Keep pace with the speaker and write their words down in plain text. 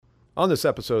On this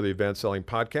episode of the Advanced Selling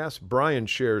Podcast, Brian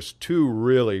shares two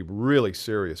really, really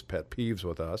serious pet peeves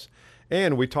with us,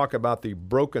 and we talk about the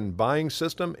broken buying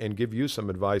system and give you some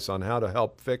advice on how to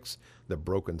help fix the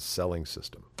broken selling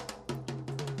system.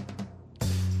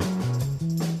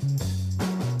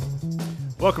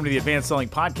 Welcome to the Advanced Selling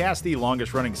Podcast, the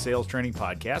longest-running sales training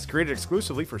podcast, created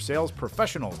exclusively for sales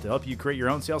professionals to help you create your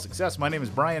own sales success. My name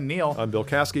is Brian Neal. I'm Bill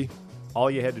Caskey. All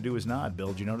you had to do was nod, Bill.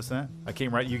 Did you notice that? I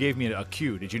came right. You gave me a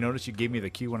cue. Did you notice you gave me the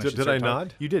cue when I should Did start I talking?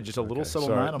 nod? You did. Just a little subtle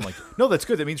sorry. nod. I'm like, no, that's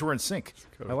good. That means we're in sync.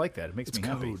 I like that. It makes me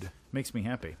happy. code. Makes me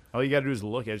happy. All you got to do is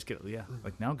look. I just get,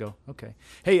 like now go. Okay.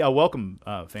 Hey, welcome,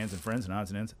 fans and friends and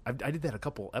odds and ends. I did that a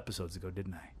couple episodes ago,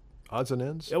 didn't I? Odds and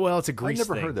ends? Yeah, well, it's a Greece I've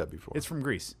never thing. heard that before. It's from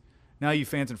Greece. Now you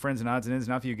fans and friends and odds and ends.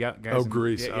 Now if you got guys. Oh,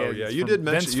 Greece. Yeah, Oh, yeah. it's You from did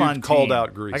mention- Vince you Fontaine. called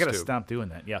out Greece, I got to too. stop doing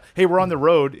that. Yeah. Hey, we're on the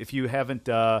road. If you haven't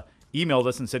emailed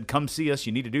us and said, come see us,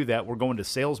 you need to do that. We're going to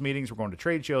sales meetings. We're going to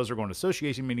trade shows. We're going to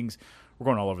association meetings. We're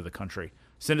going all over the country.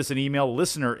 Send us an email,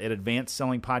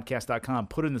 listener@advancedsellingpodcast.com.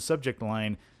 Put in the subject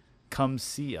line, come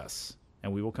see us,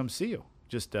 and we will come see you.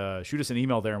 Just shoot us an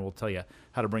email there, and we'll tell you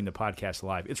how to bring the podcast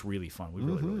live. It's really fun. We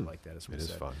really, really like that, as we It is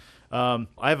said. fun.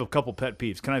 I have a couple pet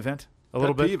peeves. Can I vent a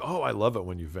little Pet bit? peeve? Oh, I love it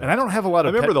when you vent. And I don't have a lot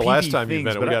of I remember pet the last peeve time you things,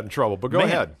 vented, we but got in trouble. But go Man.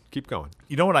 ahead. Keep going.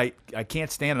 You know what I can't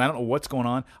stand, and I don't know what's going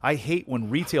on? I hate when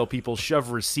retail people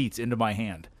shove receipts into my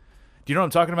hand. Do you know what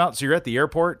I'm talking about? So you're at the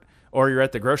airport or you're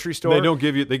at the grocery store. They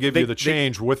give you the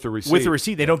change with the receipt. With the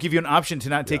receipt. They don't give you an option to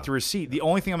not take the receipt. The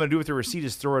only thing I'm going to do with the receipt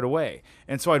is throw it away.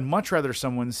 And so I'd much rather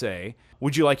someone say,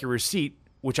 would you like your receipt?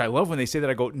 Which I love when they say that.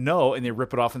 I go, no, and they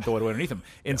rip it off and throw it away underneath them.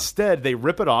 Instead, they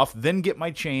rip it off, then get my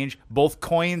change, both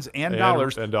coins and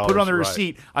dollars, put it on the right.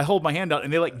 receipt. I hold my hand out,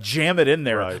 and they jam it in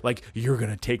there. Right. Like, you're going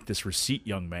to take this receipt,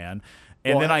 young man.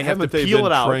 And Well, then I have to haven't they peel been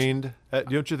it out. Trained,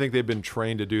 don't you think they've been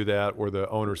trained to do that, where the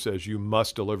owner says you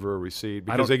must deliver a receipt?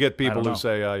 Because they get people who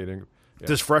say, "Oh, you didn't." Yeah.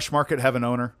 Does Fresh Market have an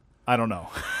owner? I don't know.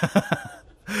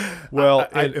 Well,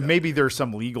 maybe there's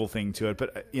some legal thing to it,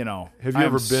 but have you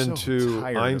ever been to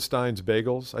tired of- Einstein's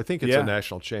Bagels? I think it's a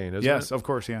national chain, isn't it? Yes, of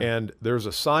course, yeah. And there's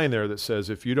a sign there that says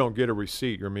if you don't get a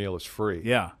receipt, your meal is free.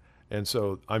 Yeah, And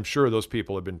so I'm sure those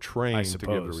people have been I trained to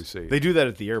suppose. give a receipt. They do that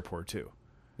at the airport too.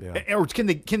 Yeah. Or can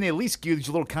they at least use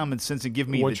a little common sense and give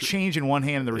me the change in one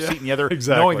hand and the receipt in the other,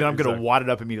 exactly, knowing that I'm going exactly. to wad it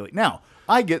up immediately? Now,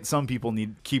 I get some people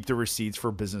keep the receipts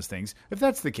for business things. If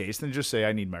that's the case, then just say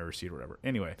I need my receipt or whatever.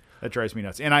 Anyway, that drives me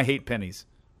nuts. And I hate pennies.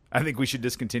 I think we should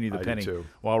discontinue the I do penny. too.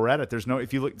 While we're at it,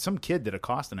 if you look, some kid did a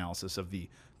cost analysis of the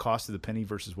cost of the penny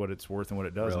versus what it's worth and what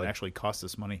it does, and Really? it actually costs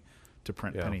us money to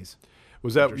print pennies.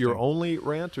 Was that your only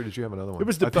rant, or did you have another one? It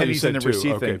was the I thought you pennies said and the two.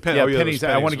 receipt Okay. thing. Yeah, Pennies.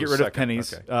 I want to get was rid of second.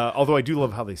 pennies. Okay. Although I do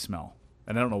love how they smell,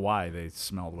 and I don't know why they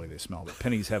smell the way they smell. But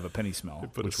pennies have a penny smell,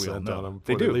 Put which a we all scent know. on them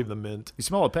They before do. leave the mint. You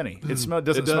smell a penny. It doesn't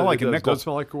does, smell like it a does. nickel. Doesn't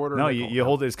smell like a quarter or No, nickel. you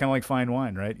hold it. It's kind of like fine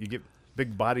wine, right? You get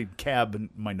big bodied cab in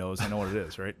my nose. I know what it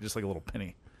is, right? Just like a little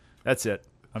penny. That's it.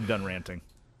 I'm done ranting.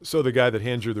 So the guy that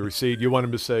hands you the receipt, you want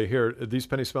him to say, "Here, these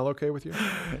pennies smell okay with you?"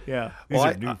 Yeah. Well,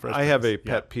 These are new, fresh I have a pennies.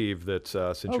 pet peeve that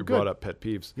since you good. brought up pet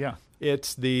peeves, Yeah.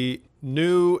 it's the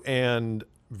new and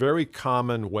very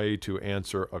common way to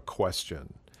answer a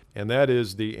question, and that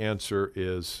is the answer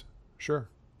is sure.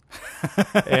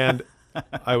 And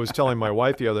I was telling my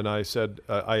wife the other night, I said,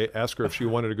 I asked her if she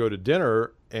wanted to go to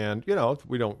dinner, and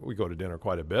we go to dinner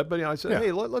quite a bit, but I said,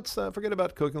 hey, let's forget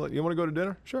about cooking. You want to go to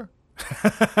dinner? Sure.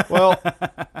 Well,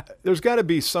 there's got to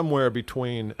be somewhere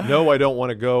between no, I don't want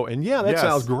to go, and that Yes.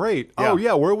 sounds great. Yeah. Oh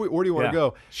yeah, where do you want to Yeah.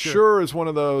 go? Sure. Sure is one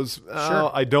of those.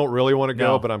 Sure. I don't really want to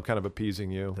go, No. but I'm kind of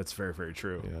appeasing you. That's very, very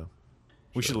true. Yeah,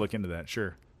 We should look into that.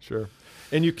 Sure. sure.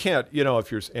 And you can't,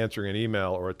 if you're answering an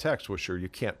email or a text with sure, you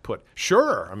can't put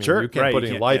sure. I mean, Sure. you can't Right, put you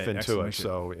any can't- life yeah, into it. exclamation.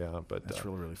 So yeah, but That's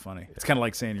really, really funny. It's kind of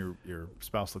like saying your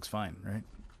spouse looks fine, right?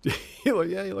 you look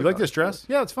You like this dress?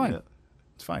 Yeah, it's fine. Yeah.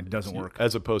 It's fine. It doesn't work.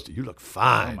 As opposed to you look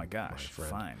fine. Oh my gosh, friend.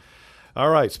 fine.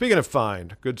 All right. Speaking of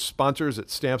fine, good sponsors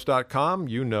at Stamps.com.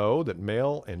 You know that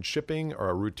mail and shipping are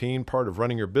a routine part of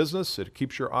running your business. It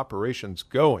keeps your operations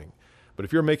going. But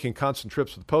if you're making constant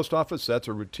trips to the post office, that's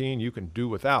a routine you can do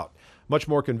without. Much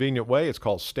more convenient way. It's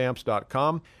called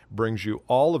Stamps.com. Brings you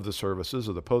all of the services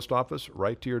of the post office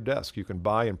right to your desk. You can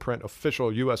buy and print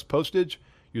official U.S. postage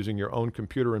using your own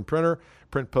computer and printer.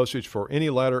 Print postage for any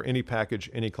letter, any package,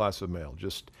 any class of mail.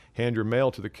 Just hand your mail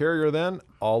to the carrier then.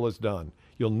 All is done.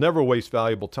 You'll never waste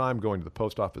valuable time going to the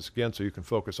post office again, so you can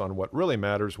focus on what really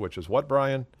matters, which is what,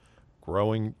 Brian?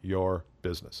 Growing your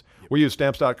business. We use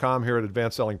Stamps.com here at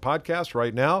Advanced Selling Podcast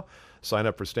right now. Sign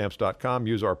up for Stamps.com.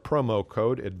 Use our promo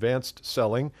code Advanced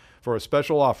Selling for a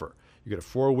special offer. You get a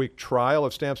 4-week trial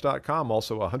of Stamps.com,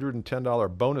 also a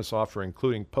 $110 bonus offer,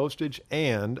 including postage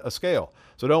and a scale.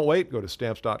 So don't wait. Go to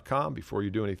Stamps.com. Before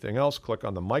you do anything else, click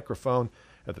on the microphone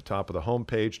at the top of the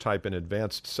homepage. Type in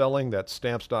advanced selling. That's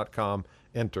Stamps.com.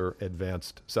 Enter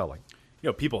advanced selling.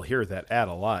 People hear that ad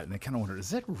a lot, and they kind of wonder, is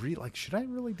that real? Like, should I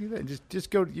really do that? And just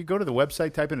go to the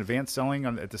website, type in advanced selling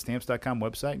at the Stamps.com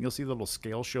website, and you'll see the little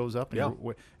scale shows up.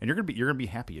 And you're gonna be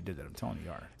happy you did that. I'm telling you,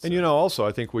 you are. So. And also,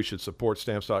 I think we should support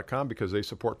Stamps.com because they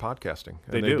support podcasting.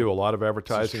 And they do a lot of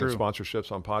advertising and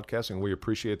sponsorships on podcasting. We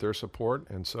appreciate their support,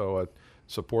 and so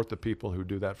support the people who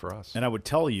do that for us. And I would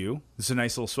tell you, this is a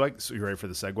nice little swag. So you ready for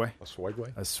the segue? A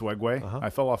swagway? A swagway? Uh-huh. I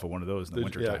fell off of one of those in the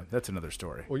wintertime. Yeah. That's another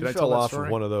story. Well, you fell off of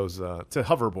one of those. It's a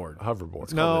hoverboard. Hoverboard.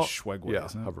 It's called a swagway. Yeah,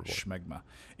 hoverboard. Schmegma.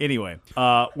 Anyway,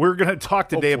 we're going to talk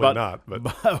today we're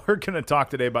going to talk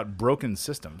today about broken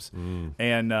systems.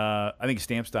 And I think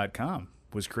Stamps.com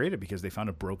was created because they found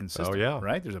a broken system. Oh, yeah.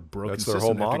 Right? There's a broken That's system. Their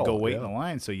whole they have model. to go wait in the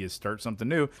line, so you start something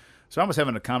new. So I was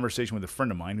having a conversation with a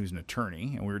friend of mine who's an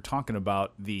attorney, and we were talking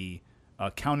about the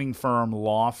accounting firm,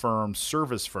 law firm,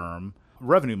 service firm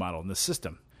revenue model in the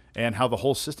system and how the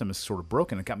whole system is sort of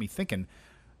broken. It got me thinking,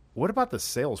 what about the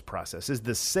sales process? Is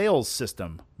the sales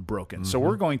system broken? Mm-hmm. So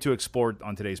we're going to explore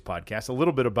on today's podcast a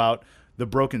little bit about the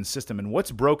broken system and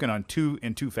what's broken on two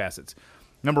facets.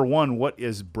 Number one, what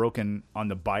is broken on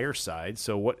the buyer side?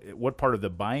 So what part of the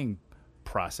buying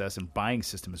process and buying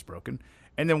system is broken?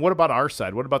 And then what about our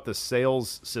side? What about the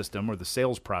sales system or the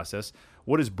sales process?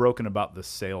 What is broken about the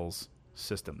sales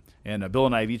system? And Bill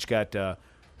and I have each got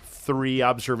 3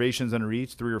 observations under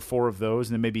each, 3 or 4 of those,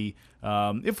 and then maybe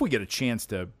if we get a chance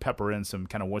to pepper in some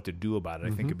kind of what to do about it,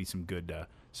 I think it'd be some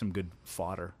good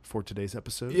fodder for today's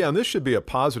episode. Yeah, and this should be a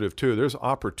positive too. There's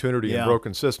opportunity in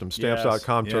broken systems.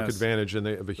 Stamps.com took advantage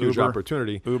of a huge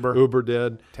opportunity. Uber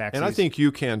did. Taxis. And I think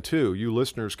you can too. You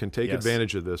listeners can take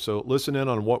advantage of this. So listen in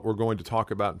on what we're going to talk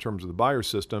about in terms of the buyer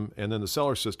system and then the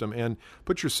seller system, and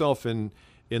put yourself in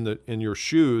your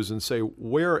shoes and say,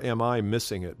 where am I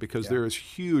missing it? Because there is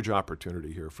huge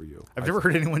opportunity here for you. I've never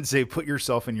heard anyone say put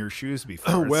yourself in your shoes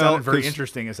before. It sounded very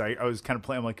interesting as I was kind of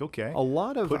playing. I'm like, okay. A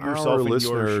lot of our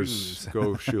listeners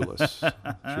go shoeless.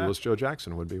 Shoeless Joe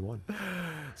Jackson would be one.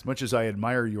 As much as I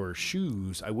admire your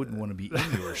shoes, I wouldn't want to be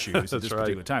in your shoes at this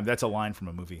particular time. That's a line from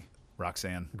a movie,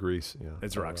 Roxanne. Grease, yeah.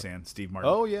 It's Roxanne, Steve Martin.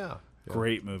 Oh, yeah.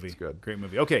 Great movie. It's good. Great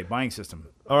movie. Okay, buying system.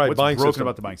 All right, What's buying broken system.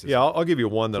 about the buying system? Yeah, I'll give you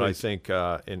one that I think,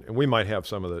 and we might have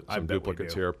some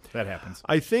duplicates here. That happens.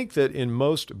 I think that in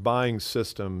most buying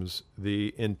systems,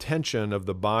 the intention of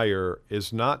the buyer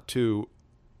is not to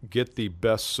get the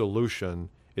best solution;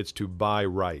 it's to buy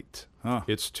right. Huh.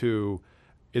 It's to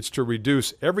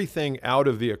reduce everything out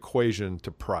of the equation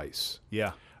to price.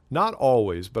 Yeah. Not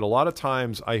always, but a lot of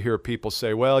times I hear people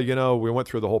say, well, we went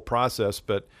through the whole process,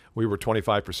 but we were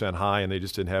 25% high and they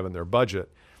just didn't have it in their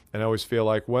budget. And I always feel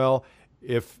like, well,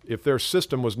 if their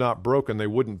system was not broken, they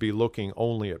wouldn't be looking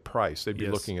only at price. They'd be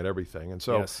looking at everything. And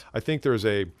so I think there's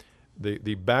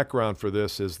the background for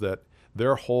this is that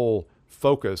their whole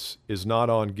focus is not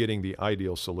on getting the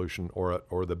ideal solution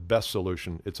or the best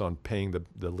solution. It's on paying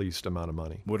the least amount of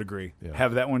money. Would agree. Yeah.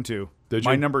 Have that one too.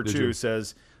 My number 2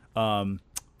 says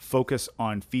focus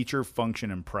on feature, function,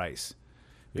 and price.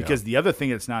 Because the other thing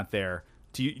that's not there,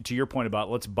 to your point about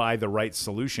let's buy the right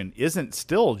solution, isn't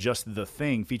still just the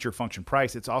thing, feature, function,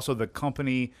 price. It's also the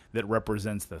company that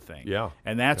represents the thing. Yeah.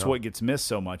 And that's what gets missed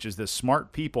so much is the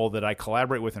smart people that I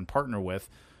collaborate with and partner with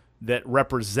that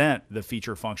represent the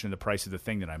feature, function, the price of the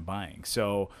thing that I'm buying.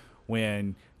 So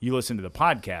when you listen to the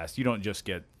podcast, you don't just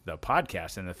get the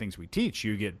podcast and the things we teach.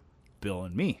 You get Bill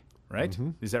and me, right? Mm-hmm.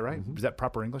 Is that right? Mm-hmm. Is that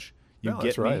proper English? You get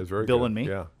that's right. me, It's very Bill good. and me.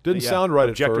 Yeah, didn't sound right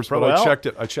at first, but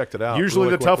I checked it out. Usually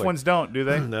really the tough ones don't, do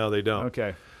they? No, they don't.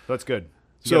 Okay, that's good.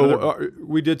 So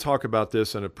we did talk about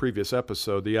this in a previous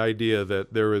episode. The idea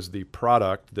that there is the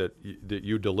product that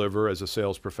you deliver as a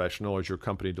sales professional, as your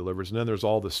company delivers, and then there's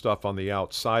all the stuff on the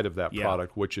outside of that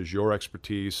product, which is your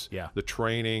expertise, the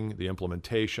training, the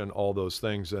implementation, all those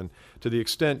things. And to the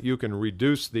extent you can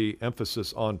reduce the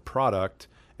emphasis on product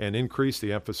and increase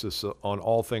the emphasis on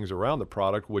all things around the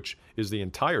product, which is the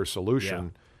entire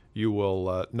solution, you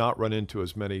will not run into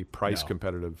as many price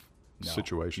competitive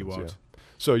situations. You won't.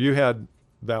 So you had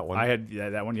that one. I had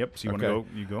that one. Yep. So you want to go?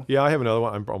 You go. Yeah, I have another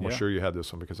one. I'm almost sure you had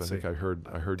this one because I think I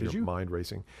heard your mind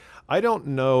racing. I don't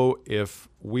know if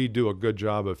we do a good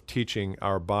job of teaching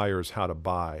our buyers how to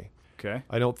buy. Okay.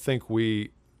 I don't think we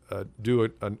do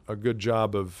a good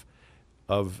job of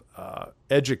of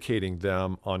educating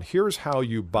them on here's how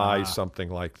you buy something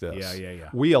like this. Yeah.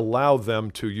 We allow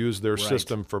them to use their Right.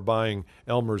 system for buying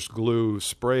Elmer's glue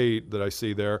spray that I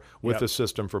see there with the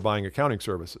system for buying accounting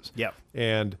services. Yep.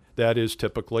 And that is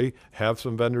typically have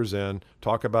some vendors in,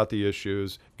 talk about the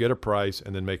issues, get a price,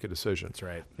 and then make a decision. That's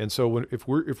right. And so if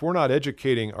we're not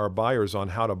educating our buyers on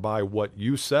how to buy what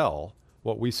you sell,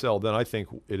 what we sell, then I think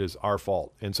it is our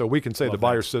fault. And so we can say the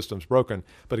buyer's system's broken,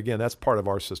 but again, that's part of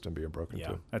our system being broken Yeah,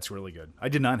 too. that's really good. I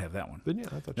did not have that one. Then yeah,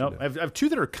 I thought No, you I did. have two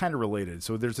that are kind of related,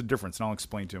 so there's a difference, and I'll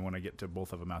explain to you when I get to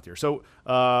both of them out there. So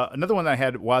another one that I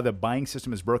had, why the buying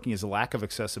system is broken, is lack of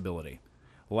accessibility.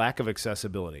 Lack of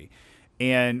accessibility.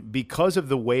 And because of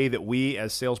the way that we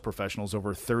as sales professionals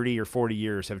over 30 or 40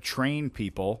 years have trained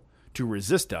people to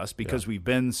resist us because we've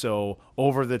been so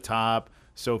over the top,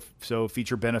 so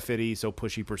feature benefity, so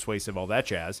pushy, persuasive, all that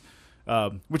jazz,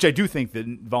 which I do think that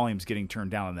volume's getting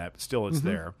turned down on that, but still it's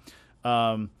there.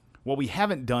 What we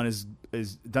haven't done is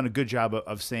done a good job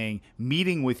of saying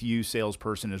meeting with you,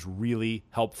 salesperson, is really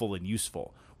helpful and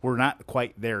useful. We're not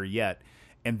quite there yet,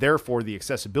 and therefore the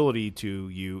accessibility to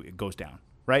you goes down.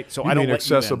 Right? So You I don't mean let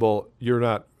accessible,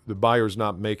 the buyer's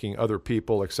not making other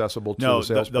people accessible to No, the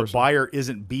salesperson? the buyer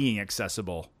isn't being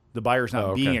accessible. The buyer's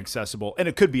not being accessible, and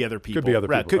it could be other people. Could be other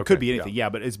Right, people. Could Okay, be anything. Yeah,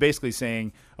 but it's basically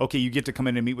saying, okay, you get to come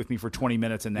in and meet with me for 20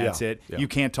 minutes, and that's it. Yeah. You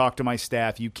can't talk to my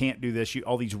staff. You can't do this.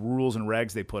 All these rules and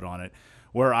regs they put on it.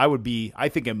 Where I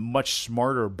think a much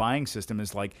smarter buying system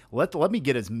is like, let me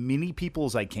get as many people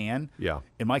as I can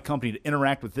in my company to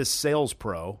interact with this sales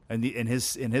pro and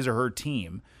his or her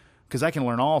team, because I can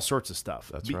learn all sorts of stuff.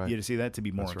 That's right. You see that to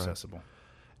be more That's right. accessible.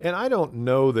 And I don't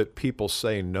know that people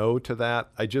say no to that.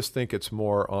 I just think it's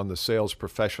more on the sales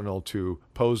professional to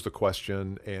pose the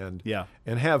question and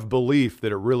have belief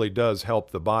that it really does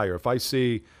help the buyer. If I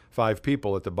see 5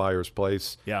 people at the buyer's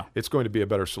place, it's going to be a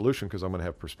better solution because I'm going to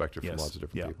have perspective from lots of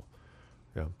different people.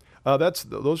 Yeah,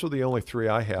 those are the only 3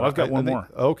 I had. Well, I've got one more.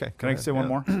 Okay, can I say one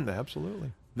more?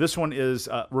 Absolutely. This one is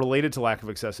related to lack of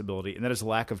accessibility, and that is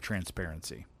lack of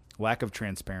transparency. Lack of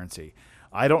transparency.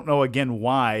 I don't know, again,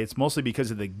 why. It's mostly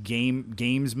because of the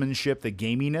gamesmanship, the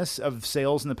gaminess of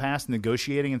sales in the past,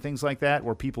 negotiating and things like that,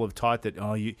 where people have taught that,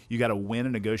 you got to win a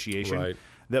negotiation. Right.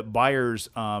 That buyers,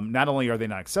 not only are they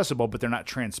not accessible, but they're not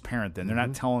transparent then. They're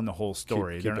not telling the whole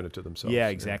story. Keeping it to themselves. Yeah,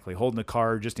 exactly. Holding the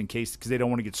card just in case, because they don't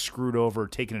want to get screwed over,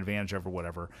 taken advantage of, or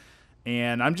whatever.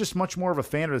 And I'm just much more of a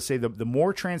fan of to say the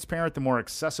more transparent, the more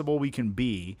accessible we can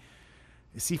be.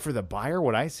 See, for the buyer,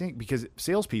 what I think, because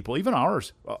salespeople, even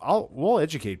ours, we'll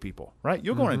educate people, right?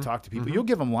 You'll go in and talk to people. You'll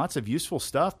give them lots of useful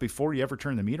stuff before you ever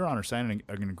turn the meter on or sign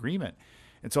an agreement.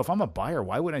 And so if I'm a buyer,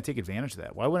 why wouldn't I take advantage of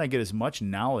that? Why wouldn't I get as much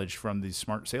knowledge from these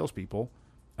smart salespeople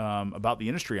about the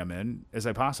industry I'm in as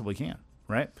I possibly can,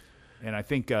 right? And I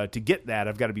think to get that,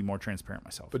 I've got to be more transparent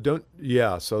myself. But don't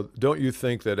you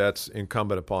think that that's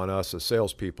incumbent upon us as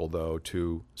salespeople, though,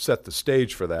 to set the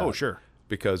stage for that? Oh, sure.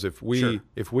 Because if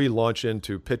we launch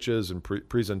into pitches and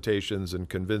presentations and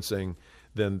convincing,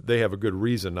 then they have a good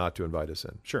reason not to invite us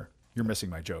in. Sure. You're missing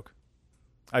my joke.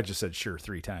 I just said sure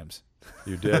 3 times.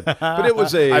 You did, but it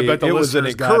was an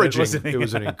encouraging. It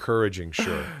was an encouraging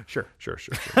sure. Sure.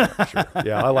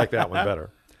 Yeah, I like that one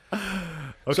better.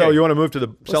 Okay. So you want to move to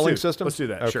the selling system? Let's do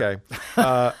that. Okay.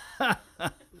 Sure.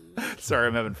 Sorry,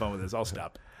 I'm having fun with this. I'll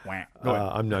stop. Go ahead.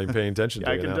 I'm not even paying attention to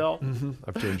I you can now. tell.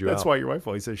 I've tuned you out. That's why your wife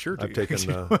always says sure to I've you.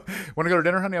 taken. Want to go to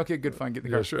dinner, honey? Okay, good, fine. Get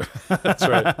in the car. Yeah, sure. That's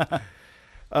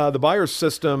right. The buyer's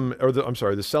system,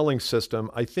 the selling system,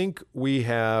 I think we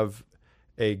have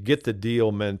a get the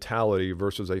deal mentality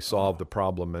versus a solve the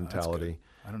problem mentality.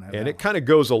 I don't have and that it kind of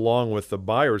goes along with the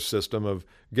buyer's system of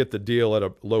get the deal at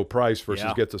a low price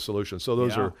versus get the solution. So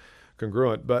those are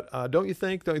congruent. But don't you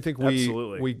think we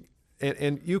Absolutely.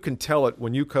 And you can tell it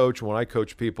when you coach, when I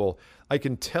coach people, I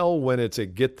can tell when it's a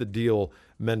get the deal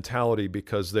mentality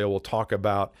because they will talk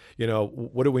about,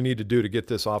 what do we need to do to get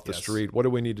this off the street? What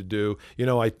do we need to do?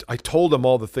 I told them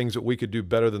all the things that we could do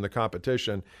better than the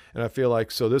competition. And I feel like,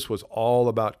 so this was all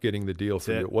about getting the deal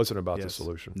for you. It wasn't about the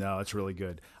solution. No, that's really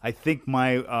good. I think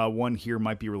my one here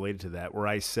might be related to that, where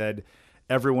I said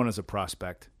everyone is a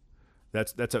prospect.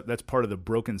 That's part of the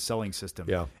broken selling system.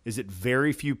 Yeah. Is it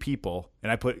very few people, and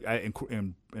I put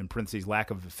in parentheses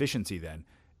lack of efficiency then,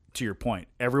 to your point.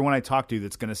 Everyone I talk to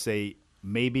that's going to say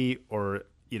maybe or,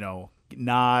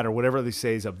 not or whatever they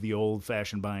say is of the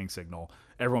old-fashioned buying signal,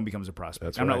 everyone becomes a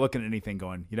prospect. I'm not looking at anything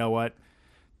going, you know what?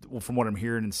 Well, from what I'm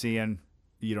hearing and seeing,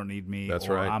 you don't need me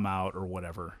or I'm out or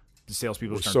whatever. The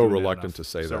salespeople We're start so doing that reluctant enough. to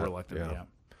say so that. Reluctant, yeah.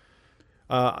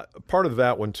 Part of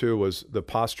that one too was the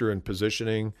posture and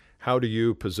positioning. How do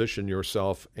you position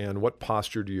yourself, and what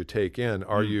posture do you take in?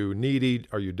 Are you needy?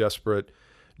 Are you desperate?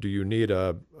 Do you need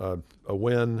a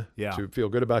win to feel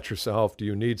good about yourself? Do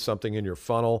you need something in your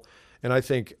funnel? And I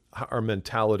think our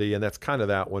mentality, and that's kind of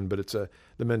that one, but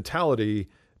the mentality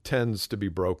tends to be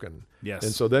broken. Yes.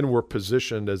 And so then we're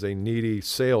positioned as a needy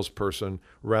salesperson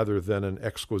rather than an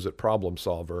exquisite problem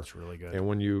solver. That's really good. And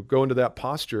when you go into that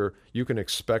posture, you can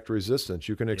expect resistance.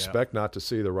 You can expect not to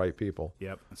see the right people.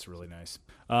 Yep, that's really nice.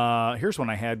 Here's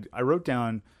one I had. I wrote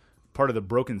down part of the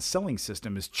broken selling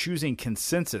system is choosing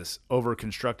consensus over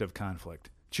constructive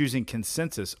conflict. Choosing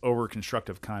consensus over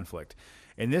constructive conflict.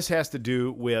 And this has to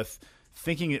do with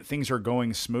thinking that things are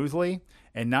going smoothly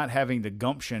and not having the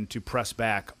gumption to press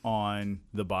back on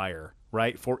the buyer,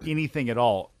 right? For anything at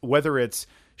all, whether it's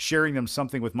sharing them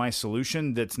something with my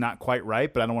solution that's not quite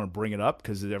right, but I don't want to bring it up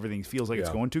because everything feels like it's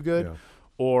going too good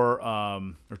or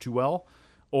too well,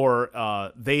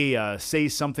 or they say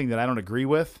something that I don't agree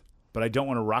with, but I don't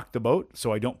want to rock the boat,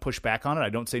 so I don't push back on it. I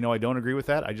don't say, no, I don't agree with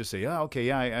that. I just say, oh, okay,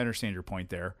 yeah, I understand your point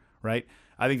there, right?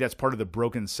 I think that's part of the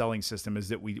broken selling system is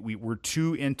that we're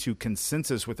too into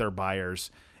consensus with our buyers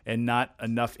and not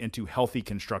enough into healthy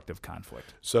constructive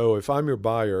conflict. So if I'm your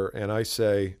buyer and I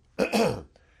say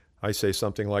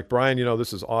something like, Brian,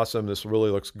 this is awesome. This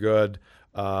really looks good.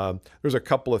 There's a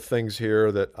couple of things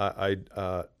here that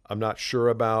I'm not sure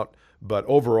about, but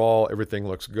overall everything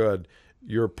looks good.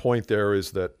 Your point there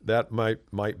is that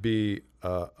might be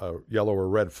a yellow or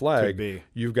red flag. Could be.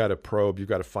 You've got to probe. You've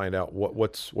got to find out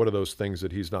what are those things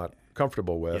that he's not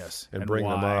comfortable with, and bring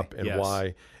them up, and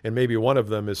why. And maybe one of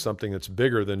them is something that's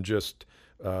bigger than just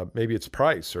maybe it's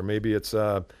price, or maybe it's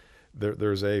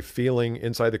there's a feeling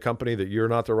inside the company that you're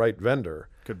not the right vendor.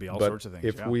 Could be all sorts of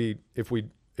things. If we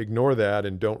ignore that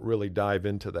and don't really dive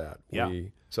into that,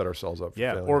 we set ourselves up for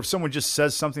failure. Or if someone just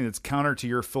says something that's counter to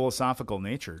your philosophical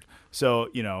nature. So,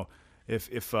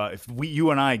 if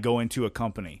you and I go into a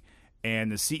company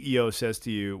and the CEO says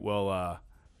to you, well,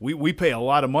 we pay a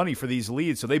lot of money for these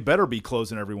leads, so they better be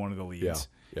closing every one of the leads.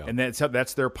 Yeah. And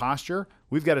that's their posture.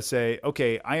 We've got to say,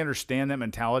 okay, I understand that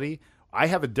mentality. I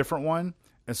have a different one.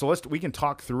 And so we can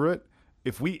talk through it.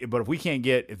 If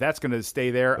that's going to stay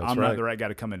there, I'm not the right guy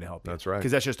to come in to help you. That's right.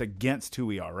 Because that's just against who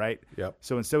we are, right? Yep.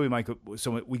 So instead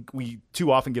we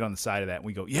too often get on the side of that and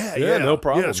we go, yeah, no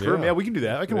problem. Yeah, screw 'em. Yeah, we can do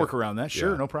that. I can work around that.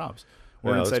 Sure, no problems.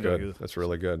 That's good. That's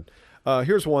really good.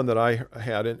 Here's one that I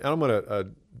had, and I'm going to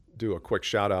do a quick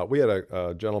shout out. We had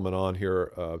a gentleman on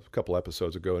here a couple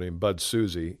episodes ago named Bud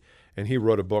Susie, and he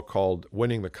wrote a book called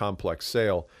Winning the Complex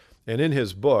Sale. And in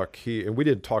his book, and we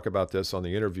didn't talk about this on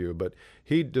the interview, but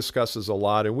he discusses a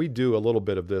lot, and we do a little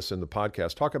bit of this in the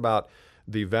podcast, talk about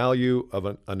the value of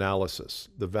an analysis,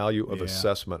 the value of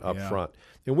assessment up front.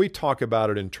 And we talk about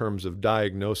it in terms of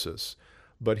diagnosis,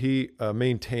 but he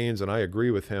maintains, and I agree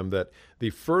with him, that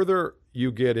the further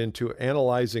you get into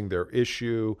analyzing their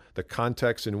issue, the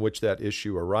context in which that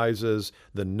issue arises,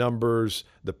 the numbers,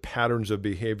 the patterns of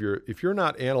behavior, if you're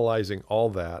not analyzing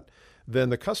all that, then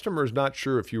the customer is not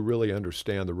sure if you really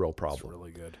understand the real problem. That's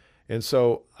really good. And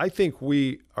so I think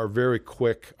we are very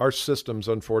quick. Our systems,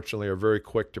 unfortunately, are very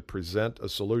quick to present a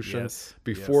solution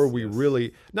before we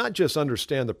really not just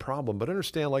understand the problem, but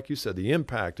understand, like you said, the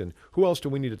impact and who else do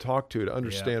we need to talk to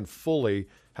understand fully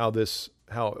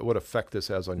what effect this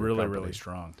has on your company. Really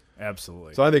strong.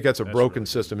 Absolutely. So I think that's a broken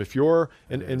system. If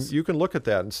and you can look at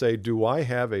that and say, do I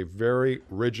have a very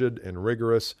rigid and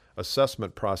rigorous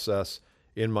assessment process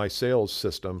in my sales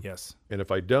system? Yes. And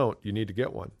if I don't, you need to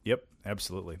get one. Yep,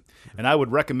 absolutely. And I would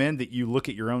recommend that you look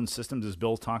at your own systems, as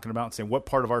Bill's talking about, and say what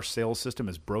part of our sales system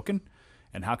is broken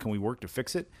and how can we work to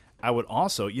fix it. I would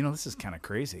also, this is kind of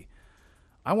crazy.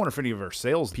 I wonder if any of our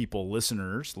salespeople,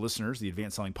 listeners, the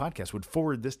Advanced Selling Podcast, would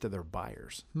forward this to their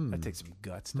buyers. That takes some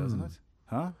guts, doesn't it?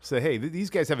 Huh? Say, hey, these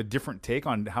guys have a different take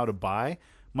on how to buy.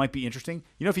 Might be interesting.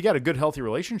 If you got a good, healthy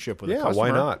relationship with a customer,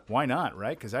 why not? Why not,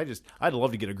 right? Because I'd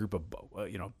love to get a group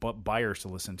of buyers to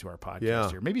listen to our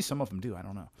podcast here. Maybe some of them do. I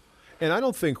don't know. And I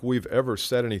don't think we've ever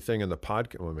said anything in the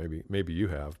podcast. Well, maybe you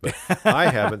have, but I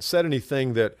haven't said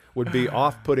anything that would be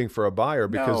off-putting for a buyer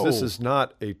because this is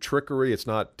not a trickery. It's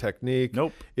not technique.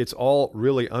 Nope. It's all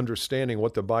really understanding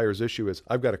what the buyer's issue is.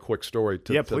 I've got a quick story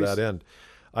to that end.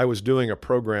 I was doing a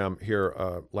program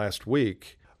here last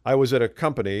week. I was at a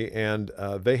company, and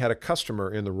they had a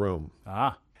customer in the room.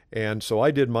 And so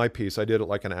I did my piece. I did it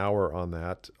like an hour on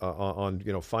that, on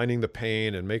finding the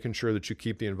pain and making sure that you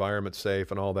keep the environment safe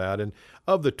and all that. And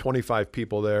of the 25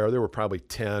 people there were probably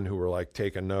 10 who were like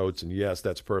taking notes and yes,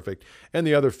 that's perfect. And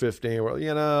the other 15 were,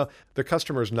 the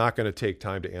customer's not going to take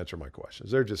time to answer my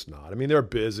questions. They're just not. I mean, they're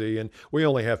busy and we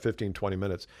only have 15, 20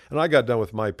 minutes. And I got done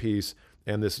with my piece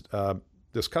and this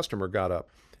customer got up.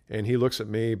 And he looks at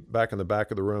me back in the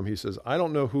back of the room. He says, I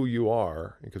don't know who you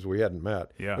are, because we hadn't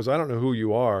met. Yeah. Because I don't know who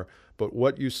you are, but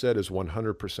what you said is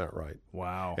 100% right.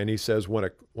 Wow. And he says, when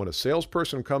a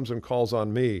salesperson comes and calls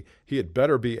on me, he had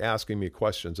better be asking me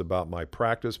questions about my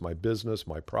practice, my business,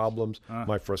 my problems,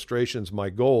 my frustrations, my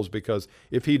goals, because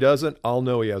if he doesn't, I'll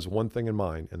know he has one thing in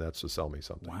mind, and that's to sell me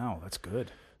something. Wow, that's good.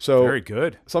 So very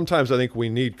good. Sometimes I think we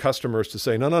need customers to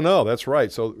say, no, that's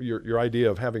right. So your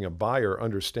idea of having a buyer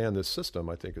understand this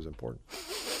system, I think, is important.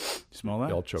 Smell that?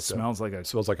 Y'all choked Smells up. like a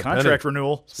Smells like a contract penny.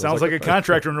 renewal. Smells Sounds like a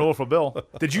contract renewal for Bill.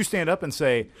 Did you stand up and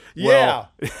say, yeah,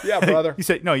 brother? You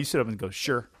said, no, you stood up and go,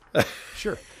 sure.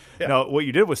 Sure. Yeah. No, what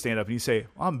you did was stand up and you say,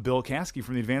 I'm Bill Caskey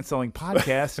from the Advanced Selling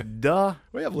Podcast. Duh.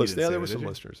 We have listeners. Yeah, there were some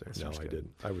listeners there. No, I didn't.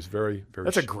 I was very, very.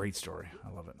 That's a great story. I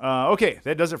love it. Okay,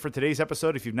 that does it for today's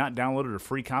episode. If you've not downloaded a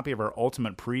free copy of our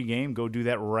Ultimate Pregame, go do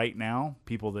that right now.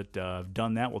 People that have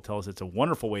done that will tell us it's a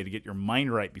wonderful way to get your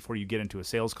mind right before you get into a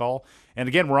sales call. And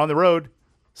again, we're on the road.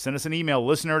 Send us an email,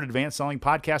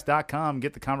 listener@advancedsellingpodcast.com.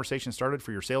 Get the conversation started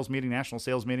for your sales meeting, national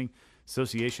sales meeting,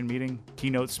 association meeting,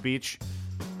 keynote speech,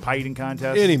 pie eating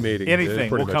contest. Any meeting. Anything.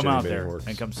 We'll come out there works.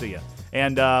 and come see you.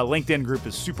 And LinkedIn group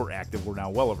is super active. We're now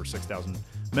well over 6,000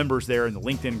 members there in the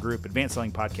LinkedIn group,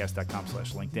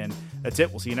 advancedsellingpodcast.com/LinkedIn. That's it.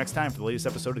 We'll see you next time for the latest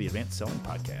episode of the Advanced Selling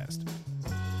Podcast.